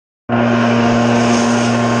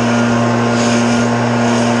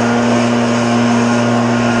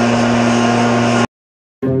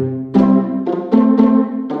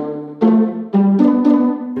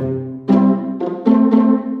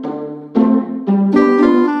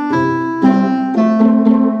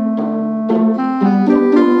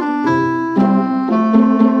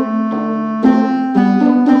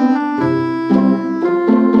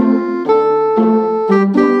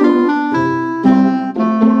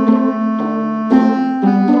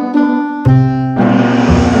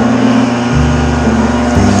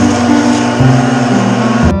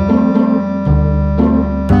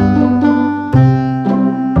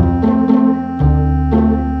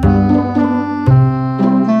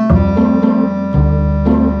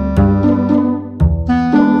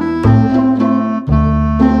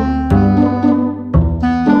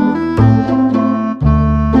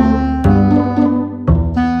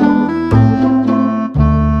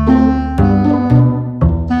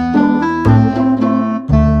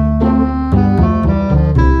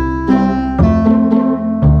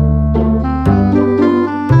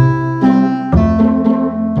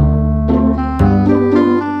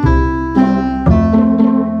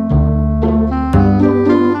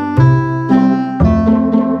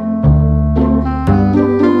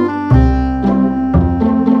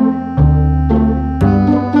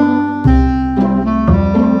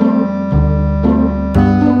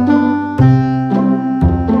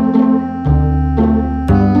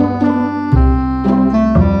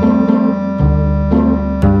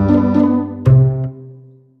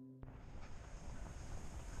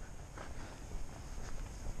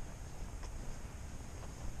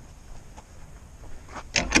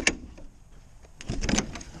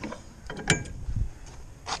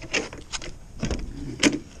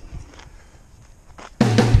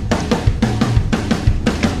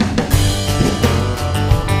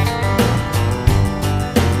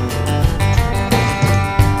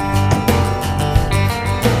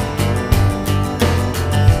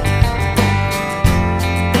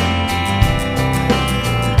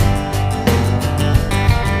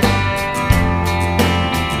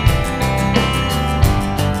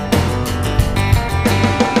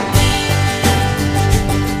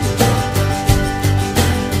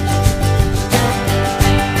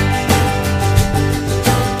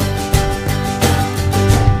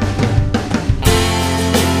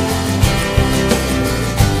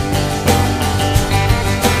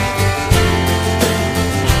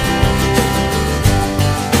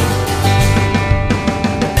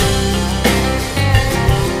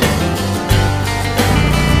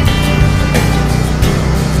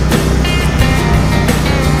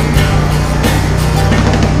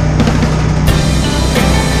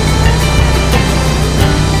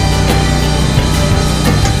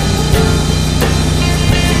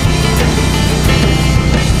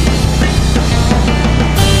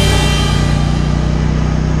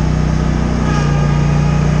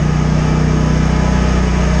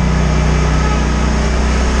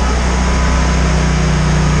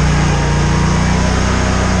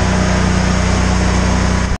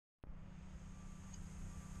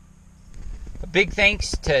Big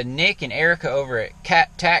thanks to Nick and Erica over at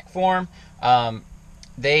tackform.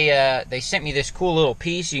 They sent me this cool little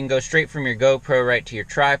piece. You can go straight from your GoPro right to your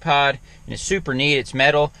tripod, and it's super neat. It's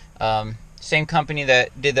metal. Same company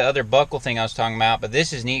that did the other buckle thing I was talking about, but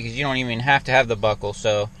this is neat because you don't even have to have the buckle.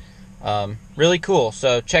 So really cool.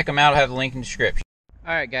 So check them out. I'll have the link in the description.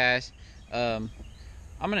 Alright guys, I'm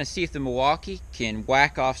gonna see if the Milwaukee can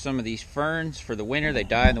whack off some of these ferns for the winter. They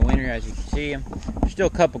die in the winter, as you can see them. There's still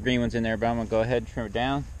a couple green ones in there, but I'm gonna go ahead and trim it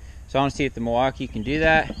down. So I want to see if the Milwaukee can do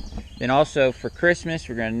that. Then also for Christmas,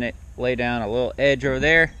 we're gonna lay down a little edge over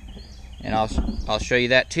there, and I'll show you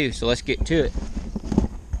that too. So let's get to it.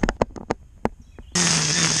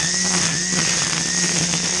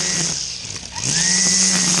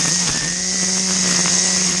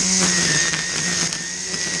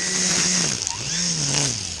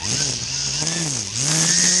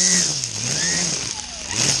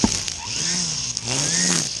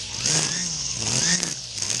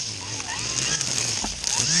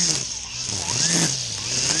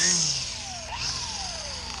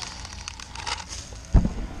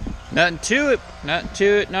 Nothing to it, nothing to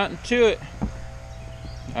it, nothing to it.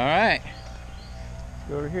 All right,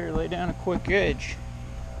 go over here, lay down a quick edge.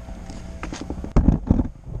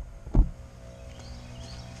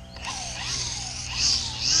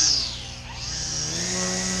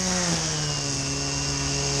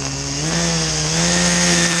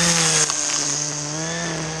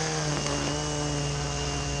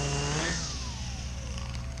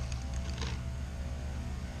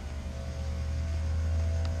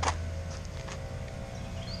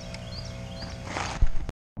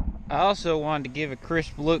 I also wanted to give a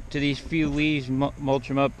crisp look to these few leaves, mulch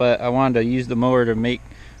them up, but I wanted to use the mower to make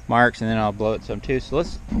marks, and then I'll blow it some too. So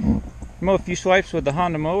let's mow a few swipes with the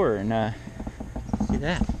Honda mower and see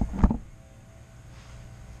that.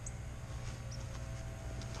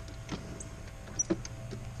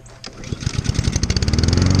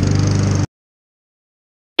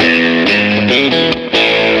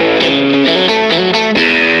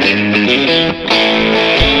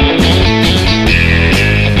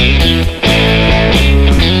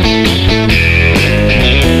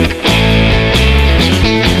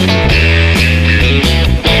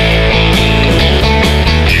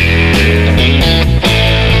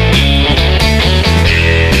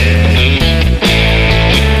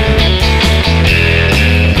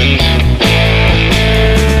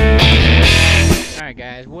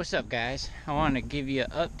 What's up guys? I want to give you an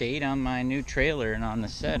update on my new trailer and on the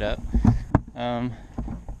setup.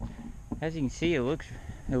 As you can see, it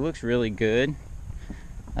looks really good.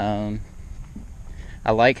 I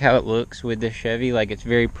like how it looks with the Chevy. Like, it's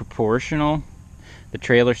very proportional, the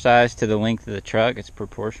trailer size to the length of the truck. It's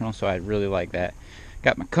proportional, so I really like that.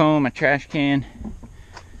 Got my comb, my trash can,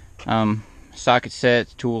 socket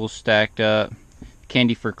sets, tools stacked up.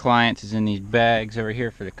 Candy for clients is in these bags over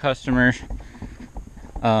here for the customers.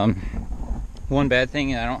 One bad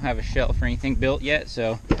thing, I don't have a shelf or anything built yet,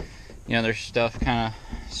 so you know, there's stuff kind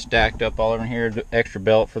of stacked up all over here. The extra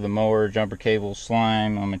belt for the mower, jumper cables,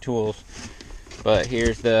 slime on my tools. But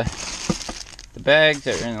here's the bags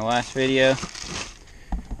that were in the last video,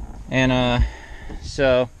 and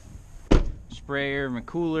so sprayer, my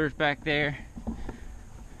cooler's back there.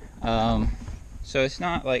 So it's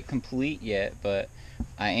not like complete yet, but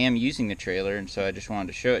I am using the trailer, and so I just wanted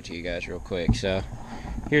to show it to you guys real quick. So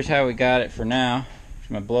here's how we got it for now.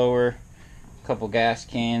 There's my blower, a couple gas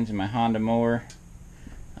cans, and my Honda mower.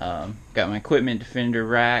 Got my equipment defender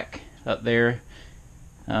rack up there,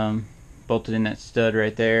 bolted in that stud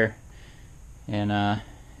right there, and it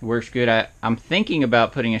works good. I'm thinking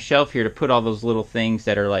about putting a shelf here to put all those little things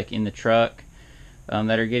that are like in the truck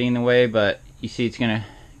that are getting in the way, but you see it's gonna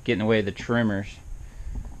get in the way of the trimmers,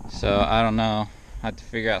 so I don't know. I have to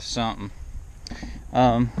figure out something.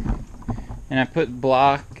 And I put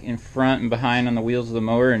block in front and behind on the wheels of the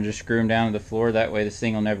mower and just screw them down to the floor. That way this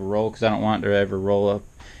thing will never roll, because I don't want it to ever roll up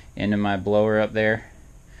into my blower up there.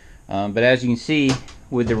 But as you can see,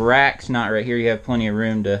 with the racks not right here, you have plenty of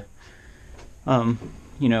room to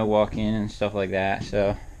you know, walk in and stuff like that.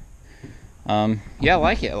 So yeah, I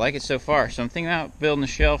like it so far. So I'm thinking about building a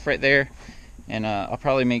shelf right there, and I'll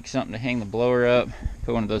probably make something to hang the blower up,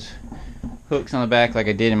 put one of those hooks on the back like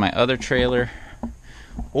I did in my other trailer.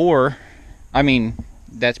 Or, I mean,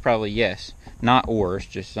 that's probably yes, not or, it's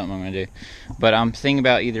just something I'm gonna do. But I'm thinking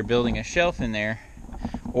about either building a shelf in there,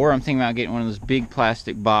 or I'm thinking about getting one of those big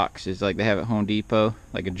plastic boxes like they have at Home Depot,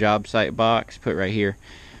 like a job site box, put right here.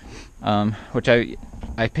 Which I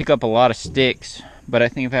pick up a lot of sticks, but I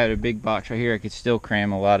think if I had a big box right here, I could still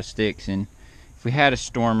cram a lot of sticks. And if we had a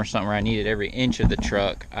storm or something where I needed every inch of the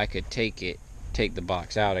truck, I could take it take the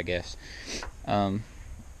box out, I guess.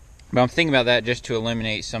 But I'm thinking about that just to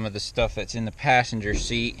eliminate some of the stuff that's in the passenger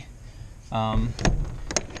seat,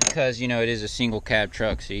 because you know it is a single cab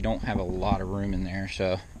truck, so you don't have a lot of room in there.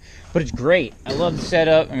 So, but it's great. I love the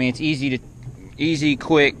setup. I mean, it's easy,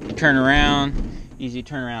 quick turnaround, easy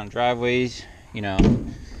turnaround driveways. You know,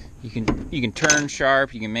 you can turn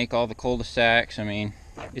sharp. You can make all the cul-de-sacs. I mean,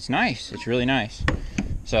 it's nice. It's really nice.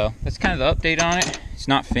 So that's kind of the update on it. It's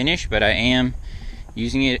not finished, but I am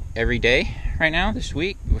using it every day right now this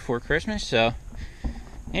week before Christmas. So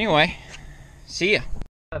anyway, see ya.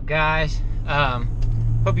 What's up, guys?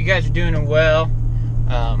 Hope you guys are doing well.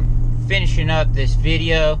 Finishing up this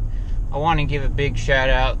video, I want to give a big shout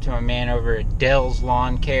out to my man over at Dell's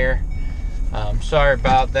Lawn Care. Sorry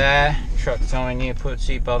about that. Truck's telling you to put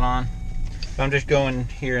seatbelt on. I'm just going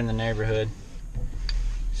here in the neighborhood,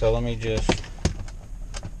 so let me just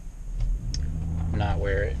not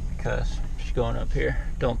wear it because I'm just going up here.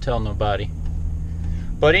 Don't tell nobody.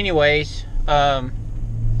 But anyways, yeah,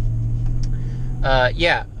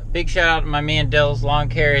 big shout out to my man Dell's Lawn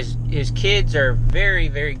Care. His kids are very,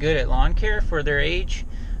 very good at lawn care for their age.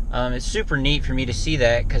 It's super neat for me to see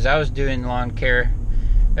that, because I was doing lawn care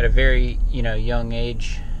at a very, young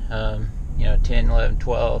age, 10, 11,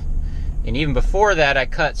 12. And even before that, I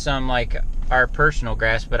cut some like our personal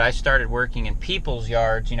grass, but I started working in people's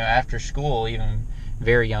yards, after school, even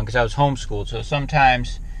very young, because I was homeschooled. So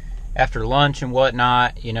sometimes after lunch and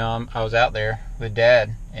whatnot, I was out there with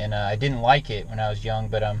Dad, and I didn't like it when I was young,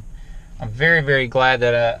 but I'm very, very glad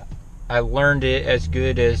that I learned it as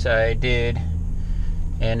good as I did.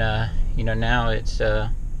 And now it's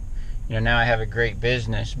now I have a great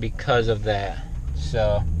business because of that.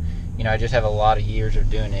 So I just have a lot of years of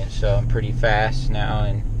doing it, so I'm pretty fast now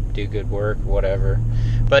and do good work, whatever.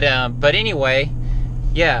 But anyway,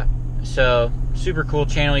 yeah, so super cool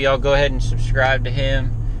channel. Y'all go ahead and subscribe to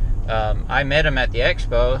him. I met him at the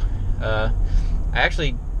expo. I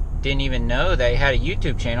actually didn't even know they had a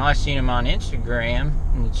YouTube channel. I seen him on Instagram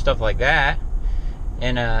and stuff like that.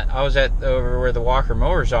 And I was at over where the Walker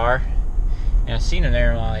mowers are, and I seen him there,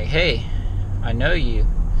 and I'm like, hey, I know you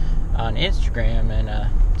on Instagram.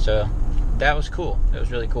 And so that was cool. That was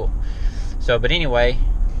really cool. So, but anyway,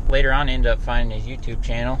 later on I ended up finding his YouTube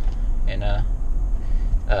channel, and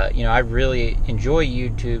I really enjoy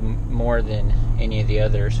YouTube more than any of the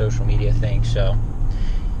other social media things. So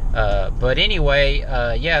but anyway,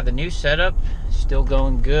 yeah, the new setup is still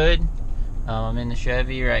going good. I'm in the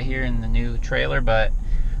Chevy right here in the new trailer, but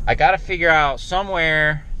I got to figure out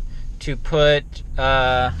somewhere to put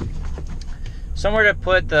the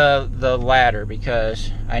ladder,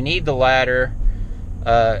 because I need the ladder,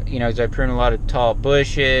 as I prune a lot of tall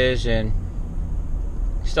bushes and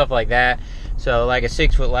stuff like that. So like a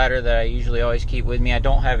 6-foot ladder that I usually always keep with me. I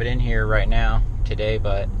don't have it in here right now today,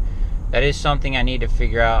 but that is something I need to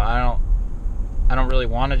figure out. I don't really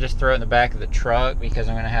want to just throw it in the back of the truck, because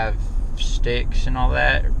I'm going to have sticks and all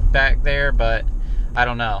that back there, but I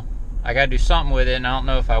don't know. I got to do something with it, and I don't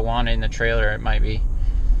know if I want it in the trailer. It might be,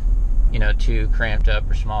 too cramped up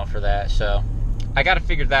or small for that. So I got to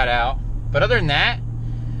figure that out. But other than that,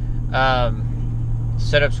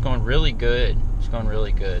 setup's going really good. It's going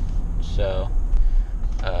really good. So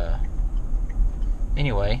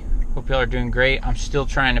anyway, hope y'all are doing great. I'm still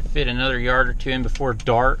trying to fit another yard or two in before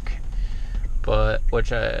dark, but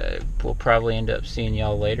which I will probably end up seeing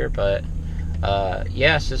y'all later. But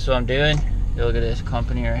yes, this is what I'm doing. Look at this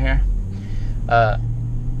company right here.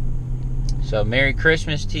 So Merry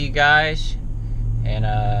Christmas to you guys, and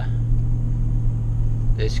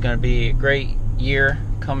it's gonna be a great year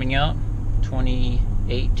coming up,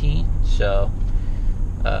 2018. So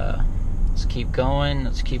let's keep going.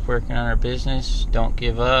 Let's keep working on our business. Don't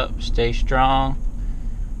give up. Stay strong.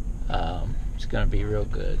 It's gonna be real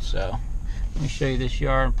good. So let me show you this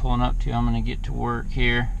yard I'm pulling up to. I'm gonna get to work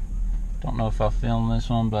here. Don't know if I'll film this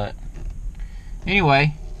one, but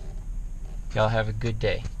anyway, y'all have a good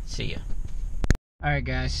day. See ya. Alright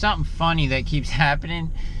guys, something funny that keeps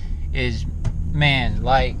happening is, man,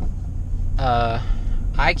 like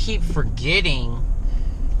I keep forgetting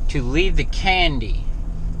to leave the candy.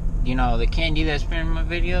 The candy that's been in my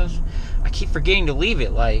videos, I keep forgetting to leave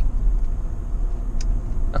it. Like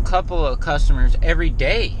a couple of customers every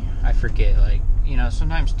day, I forget. Like,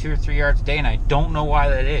 sometimes 2 or 3 yards a day, and I don't know why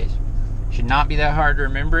that is. Should not be that hard to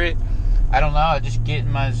remember it. I don't know. I just get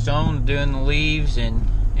in my zone doing the leaves, and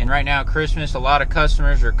right now Christmas, a lot of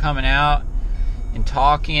customers are coming out and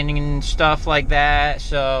talking and stuff like that.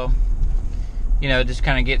 So it just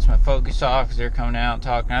kind of gets my focus off, because they're coming out and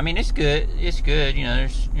talking. I mean, it's good. It's good.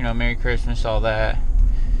 There's, Merry Christmas, all that.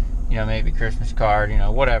 Maybe Christmas card,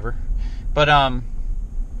 whatever. But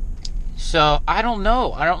so I don't know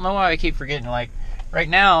why I keep forgetting. Like right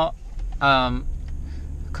now, a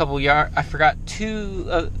couple yards, I forgot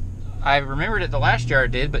two. I remembered it the last yard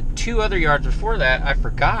I did, but 2 other yards before that I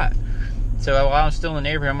forgot. So while I'm still in the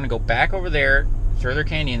neighborhood, I'm going to go back over there, throw their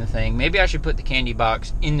candy in the thing. Maybe I should put the candy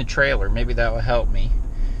box in the trailer. Maybe that will help me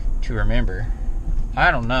to remember. I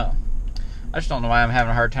don't know. I just don't know why I'm having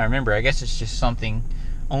a hard time remembering. I guess it's just something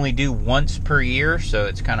only do once per year, so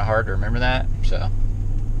it's kind of hard to remember that. So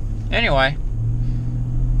anyway.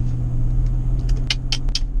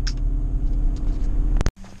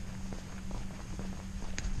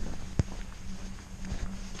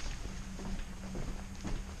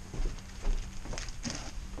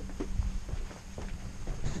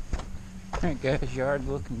 Alright guys, yard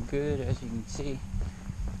looking good as you can see.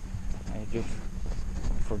 I just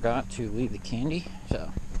forgot to leave the candy,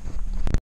 so